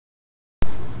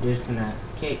Disconnect.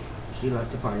 Okay, she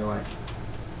left the party. Watch.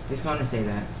 Just gonna say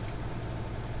that.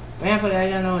 Man, I forgot I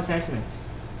got no attachments.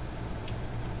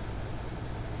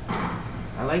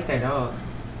 I like that dog.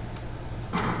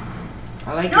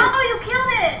 I like it. No, you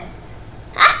killed it!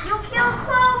 You killed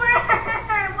Clover!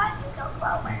 Why'd you kill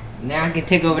Clover? Now I can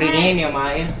take over the game,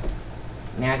 Nehemiah.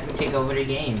 Now I can take over the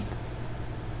game.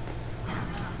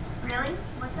 Really?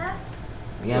 What's that?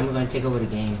 Yeah, I'm gonna take over the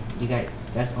game.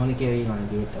 That's the only kill you're gonna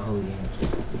get the whole game.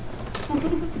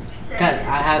 Cause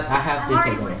I have to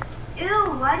take over. Ew,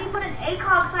 why do you put an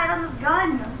ACOG sight on the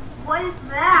gun? What is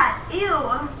that?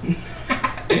 Ew.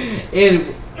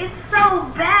 It's so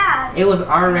bad. It was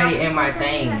already in my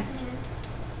thing.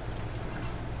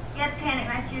 Get panic,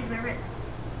 I choose the wrist.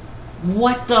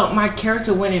 What the? My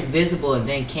character went invisible and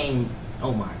then came.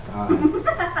 Oh my god.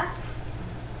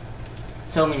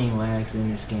 So many lags in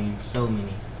this game. So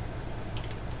many.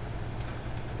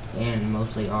 And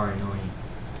mostly are annoying.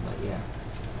 But yeah.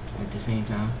 At the same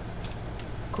time.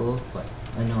 Cool, but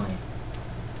annoying.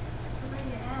 Where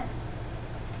you at?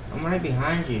 I'm right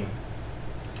behind you.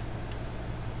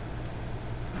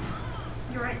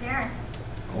 You're right there.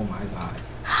 Oh my god.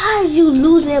 How is you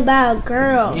losing by a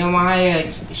girl? Nehemiah,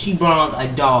 she brought a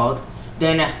dog,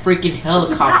 then a freaking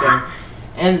helicopter,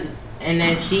 and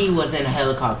then she was in a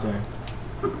helicopter.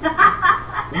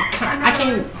 I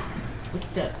can't.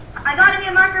 What the? I got a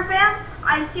new marker, fam.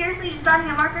 I seriously just got a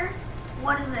new marker.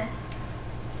 What is this?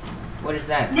 What is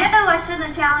that? No, I shouldn't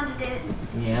have challenged it.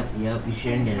 Yep, you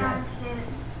shouldn't do that.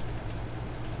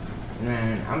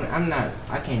 Man, I'm not.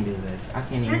 I can't do this. I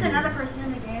can't even. There's do another this. person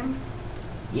in the game.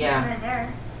 Yeah. Right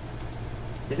there.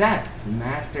 Is that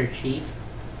Master Chief?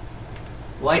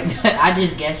 What? I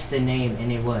just guessed the name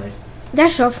and it was.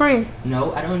 That's your friend.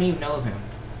 No, I don't even know of him.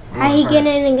 How he get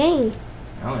in the game?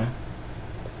 I don't know.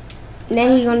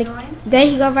 Then he gonna. There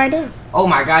he go right there. Oh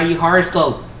my god, you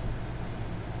horoscope.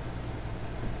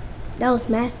 That was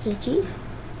Master Chief.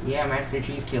 Yeah, Master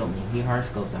Chief killed me. He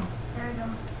horoscoped him. There we go.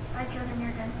 I killed him,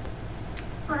 you're good.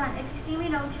 Hold on, if you see me,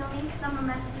 don't kill me, because I'm a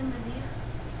message in the disease.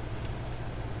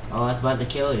 Oh, I was about to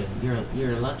kill you.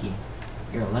 You're lucky.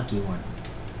 You're a lucky one.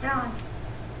 Don't.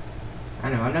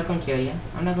 I know. I'm not gonna kill you.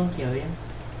 I'm not gonna kill you.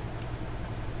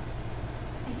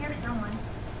 I hear someone.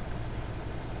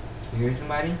 You hear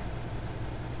somebody?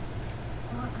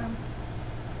 Welcome.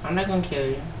 I'm not gonna kill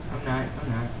you. I'm not.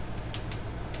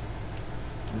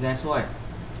 But guess what?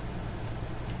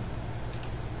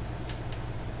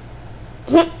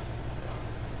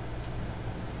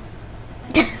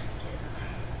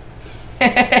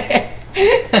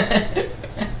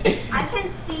 I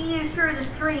can see you through the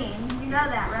screen. You know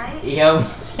that, right? Yo.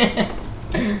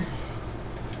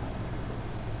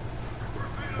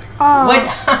 Oh. What?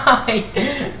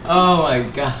 Oh my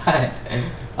god.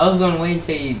 I was gonna wait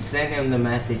until you send him the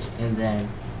message and then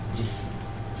just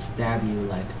stab you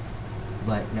like,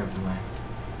 but never mind.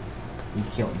 You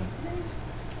killed me.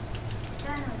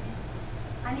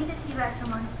 I need to teabag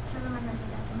someone. Show them I'm gonna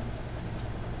teabag them.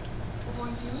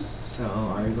 So,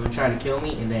 are you gonna try to kill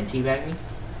me and then teabag me?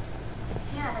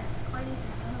 Yeah, that's quite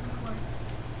easy. I don't know what.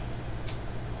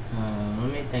 Let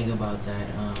me think about that.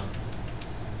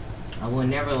 I will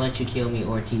never let you kill me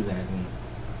or teabag me.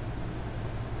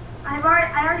 I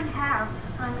already have.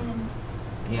 So I mean,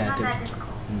 Yeah, not that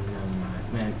difficult. never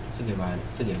mind. Man, forget about it.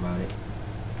 Forget about it.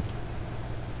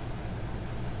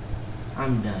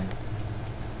 I'm done.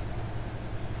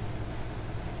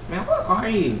 Man, where are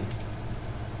you?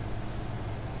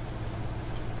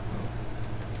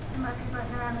 I'm about to be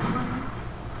butting around this woman.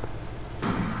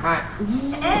 Hi.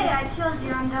 Hey, I killed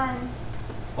you. I'm done.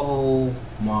 Oh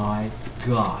my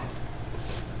god.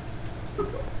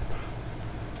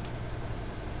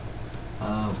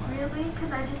 Really?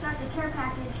 Because I just got the care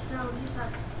package, so you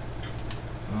suck.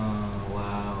 Oh,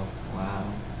 wow. Wow.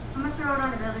 I'm gonna throw it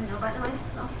on the building though, by the way.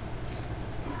 So.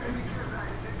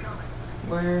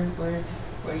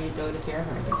 Where do you throw the care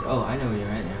package? Oh, I know where you're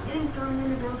at now. Getting thrown in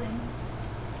the building.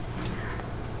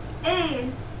 Hey!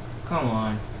 Come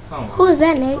on. Who is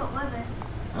that, Nate? What was it?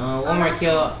 One more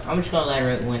kill. I'm just gonna let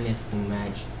her win this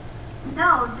match.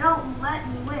 No, don't let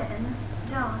me win.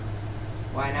 Don't.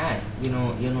 Why not? You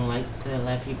don't like to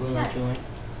let people let you win?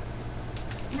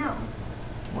 No.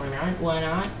 Why not? Why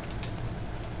not?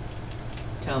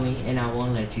 Tell me, and I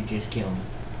won't let you just kill me.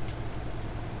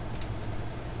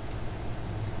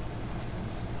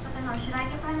 I don't know, should I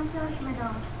get final kill or should I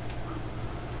don't?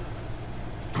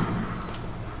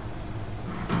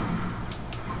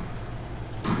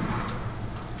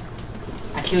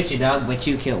 I killed your dog, but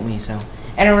you killed me, so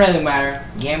it don't really matter.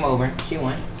 Game over. She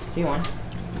won. She won.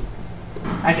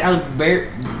 I was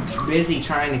busy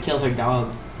trying to kill her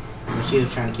dog, but she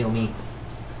was trying to kill me.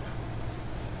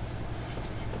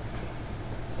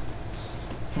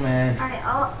 Man. Alright,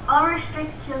 I'll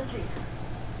restrict kill streaks.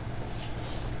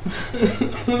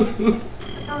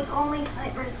 So it's only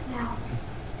snipers now.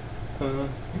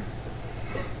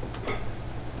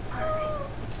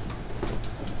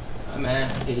 Man,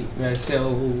 I hate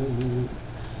myself.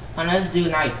 Oh, let's do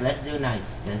nice. Let's do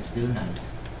nice. Let's do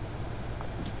nice.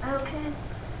 Okay.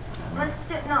 Let's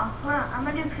do, no, hold on. I'm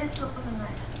gonna do pistols with a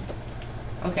knife.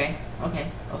 Okay,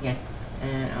 okay, okay.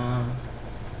 And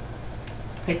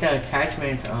pick the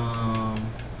attachments,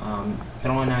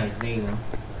 throwing knives. There you go.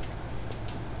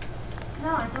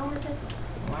 No, it's only pistols.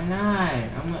 Why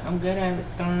not? I'm good at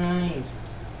throwing knives.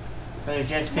 So it's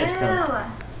just pistols. No.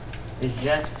 It's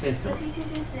just pistols.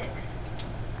 5226.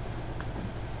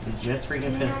 It's just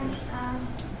freaking pistols.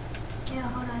 Yeah,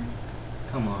 hold on.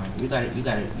 Come on, you gotta do me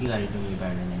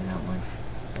better than that one.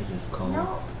 It's just cold.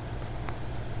 No.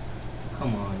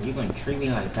 Come on, you gonna treat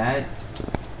me like that?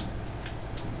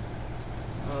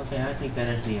 Okay, I'll take that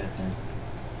as a yes then.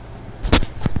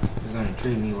 You're gonna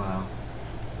treat me well.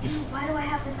 Why do I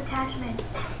have this attachment?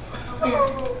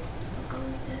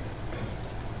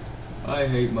 I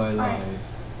hate my life.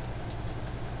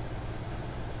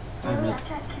 I've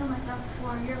tried to kill myself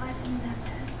before. Your life isn't that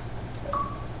bad.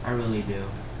 I really do.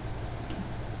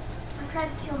 I've tried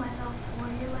to kill myself before.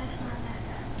 Your life's not that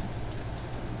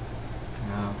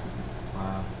No.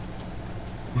 Wow.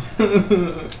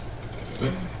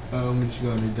 I'm just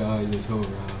gonna die this whole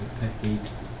round. I hate.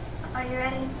 Are you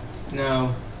ready?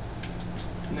 No.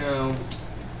 No.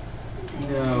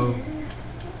 No.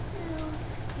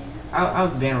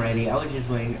 I've been ready. I was just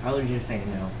waiting. I was just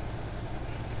saying no.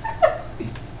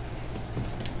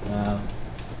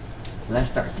 Let's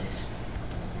start this.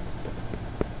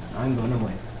 I'm gonna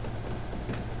win.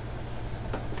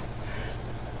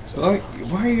 So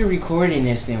why are you recording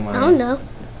this then, man? I don't know.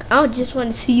 I just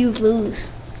want to see you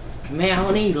lose. Man, I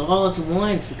only lost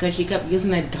once because she kept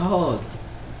using that dog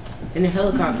in the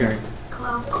helicopter.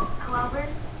 Clover?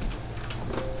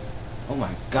 Oh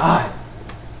my god.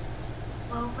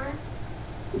 Clover?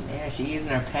 Yeah, she using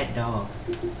her pet dog.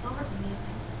 Clover's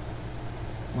amazing.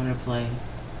 Wanna play?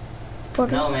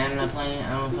 No, man, I'm not playing.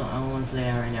 I don't want to play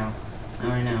that right now. Not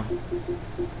right now.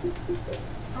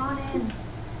 On in.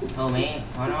 Oh man,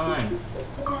 hold on.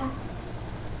 Okay.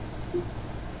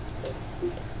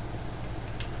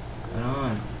 Hold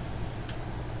on.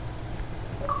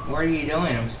 What are you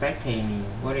doing? I'm spectating you.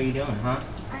 What are you doing, huh?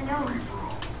 I know.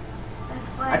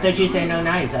 I thought you said no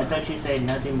knives. I thought you said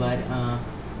nothing but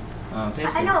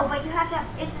pistols. I know, but you have to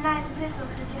have, it's a knife and pistol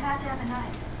because you have to have a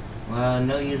knife. Well,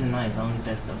 no using knives, only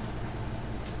pistols.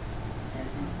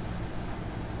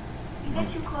 You get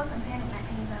too close and panic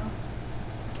attacking though.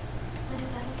 What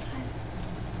is that this time?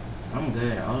 I'm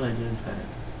good. All I do is cut it.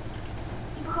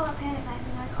 People call it panic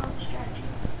attacking, I call it strategy.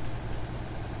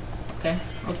 Okay.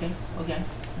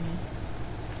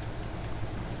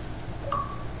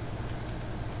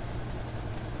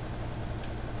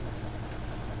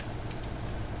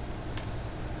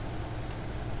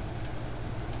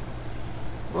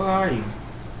 Where are you?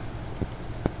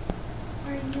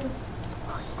 Where are you?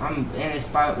 I'm in a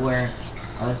spot where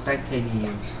I was spectating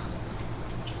you.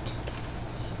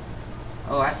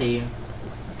 Oh, I see you.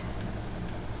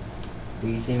 Do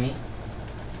you see me?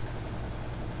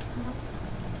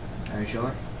 Are you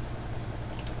sure?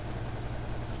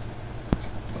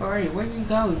 Where are you? Where did you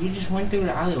go? You just went through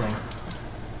the alleyway.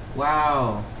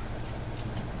 Wow.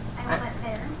 I went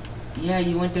there. Yeah,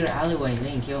 you went through the alleyway and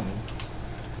then you killed me.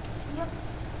 Yep.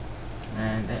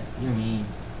 Man, you're mean.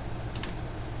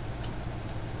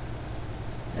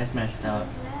 That's messed up.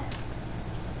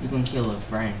 You can kill a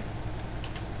friend.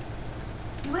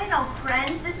 You ain't no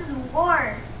friends. This is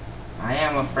war. I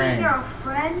am a friend. You're a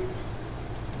friend?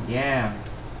 Yeah.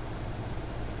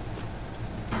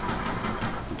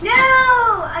 No!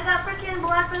 I got freaking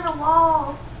blocked by the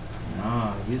wall.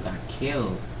 No, you got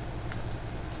killed.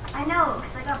 I know,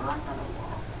 because I got blocked by the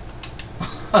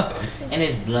wall. And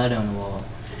there's blood on the wall.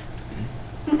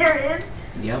 There is?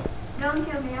 Yep. Don't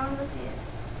kill me. I want to see it.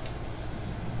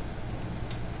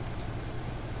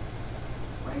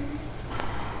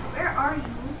 Where are you?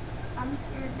 I'm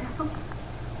scared now.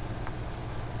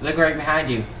 Look right behind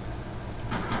you.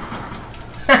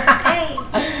 Hey!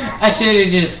 I should have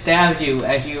just stabbed you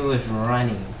as you was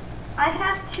running. I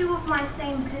have two of my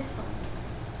same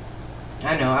pistols.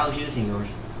 I know, I was using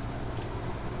yours.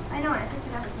 I know, I picked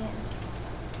it up again.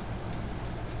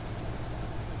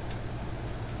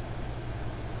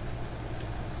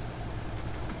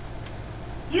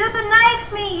 You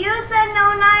knifed me! You said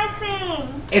no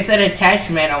knifing! It's an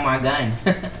attachment on my gun.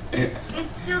 It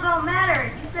still don't matter.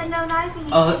 You said no knifing, you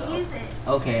can't use it.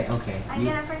 Okay. I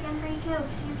get a freaking free kill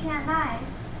because you can't knife.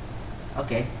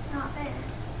 Okay, Not fair.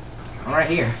 I'm right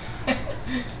here.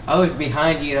 I was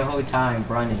behind you the whole time,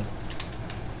 running.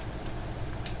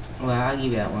 Well, I'll give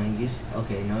you that one.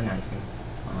 Okay, no knifing.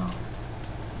 Wow.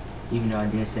 Even though I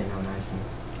did say no knifing.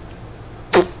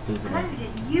 Stupid. I know you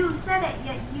did. You said it,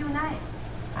 yet you knifed.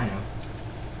 I know.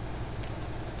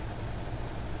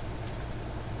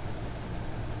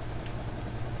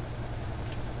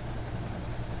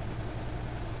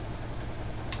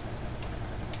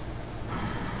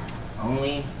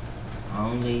 Only.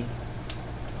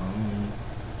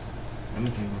 Let me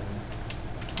drink water.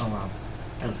 Oh wow,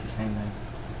 that was the same guy.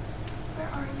 Where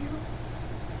are you?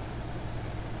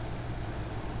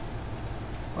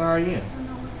 Where are you? I don't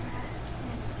know where you're at. And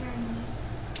it's scaring me.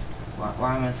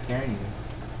 Why am I scaring you?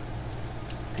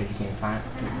 Because you can't find. I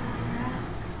don't know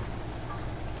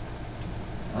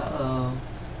where Uh-oh.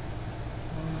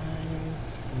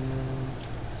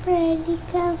 1, 2, Freddy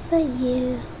come for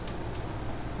you.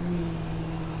 3,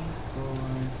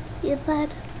 4, You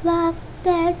better lock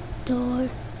that door.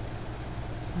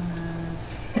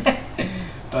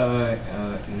 5.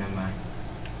 Never mind.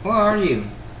 Where are you?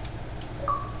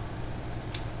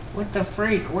 What the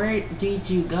freak? Where did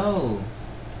you go?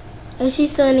 Is she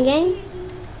still in the game?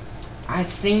 I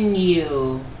seen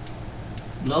you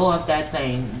blow up that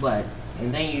thing,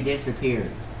 and then you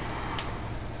disappeared.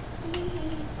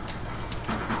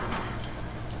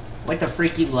 What the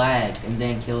freak, you lagged and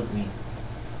then killed me.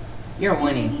 You're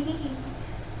winning.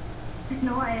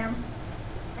 No, I am.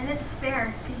 And it's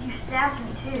fair, because you stabbed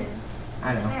me too.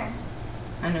 I know. Fair.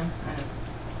 I know.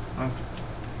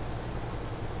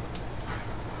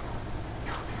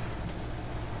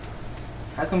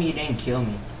 How come you didn't kill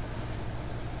me?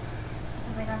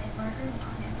 Because I got hit marker and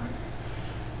got hit marker.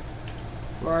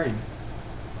 Where are you?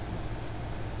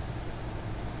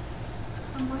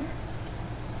 Somewhere.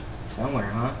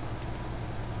 Somewhere, huh?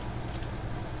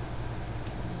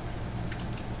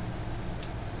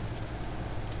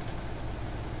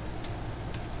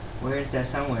 Where is that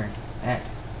somewhere at?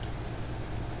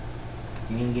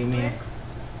 Can you give me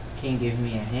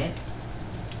a hint?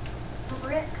 A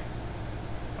brick.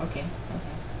 Okay.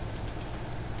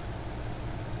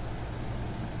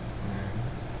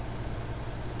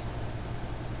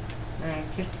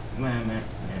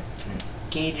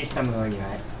 Can you just tell me where you're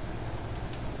at?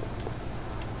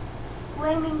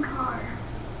 Flaming car.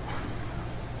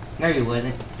 No, you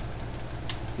wasn't.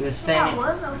 You was Yeah, standing.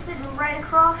 I was sitting right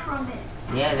across from it.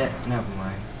 Yeah, never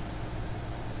mind.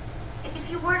 If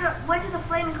you went to the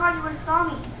flaming car, you would have saw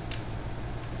me.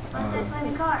 What's that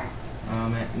flaming car?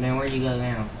 Then where you go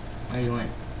now? Where you went?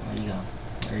 Where you go?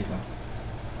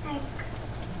 Tank.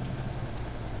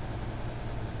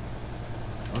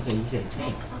 Okay, you said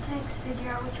tank. Multiple tanks.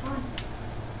 Figure out which one.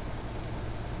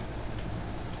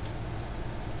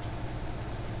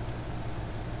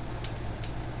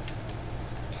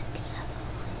 It's the other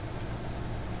one.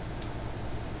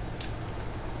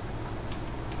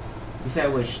 You said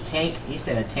which tank? You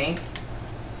said a tank?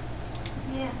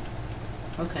 Yeah.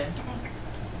 Okay. Tank.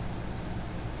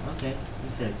 Okay. You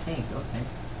said a tank. Okay.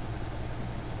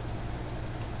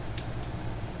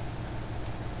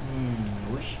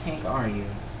 Which tank are you?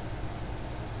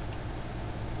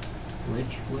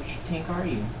 Which tank are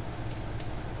you?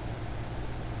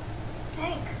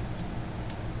 Tank.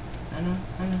 I know.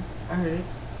 I heard it.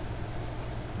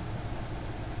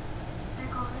 They're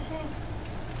called a tank.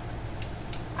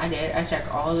 I did. I checked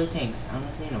all the tanks. I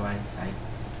don't see nobody in sight.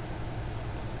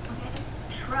 Okay.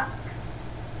 Truck.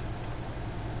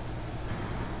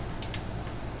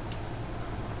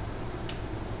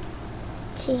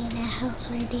 She in that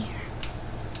house right there.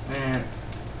 Man.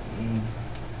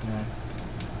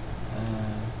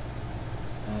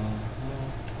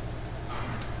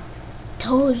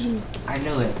 Told you. I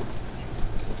knew it.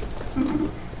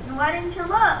 Why didn't you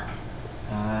look?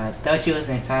 I thought you was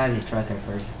inside the truck at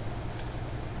first.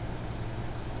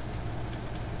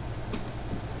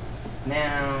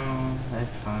 Now,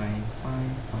 that's fine.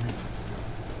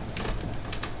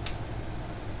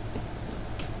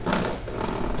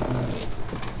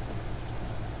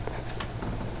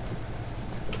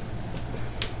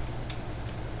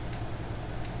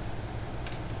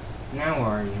 Now where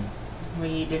are you? Where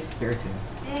you disappear to?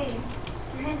 A.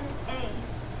 Your hand is A.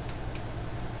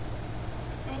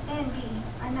 And B.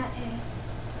 I'm at A.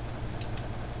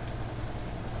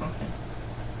 Okay.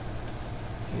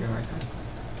 Here I come.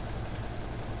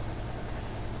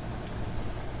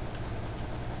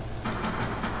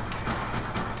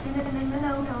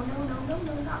 No,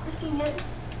 not risking it.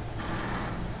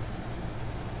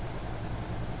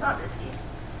 Not risky.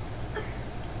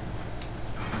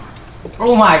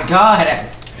 Oh my god!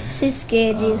 She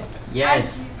scared you.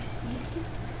 Yes.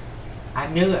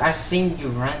 I seen you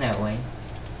run that way,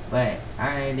 but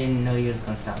I didn't know you was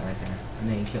gonna stop right there, and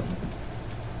then you killed me,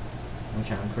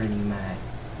 which I'm pretty mad.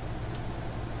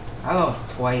 I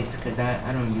lost twice because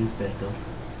I don't use pistols.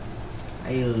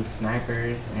 I use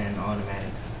snipers and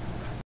automatics.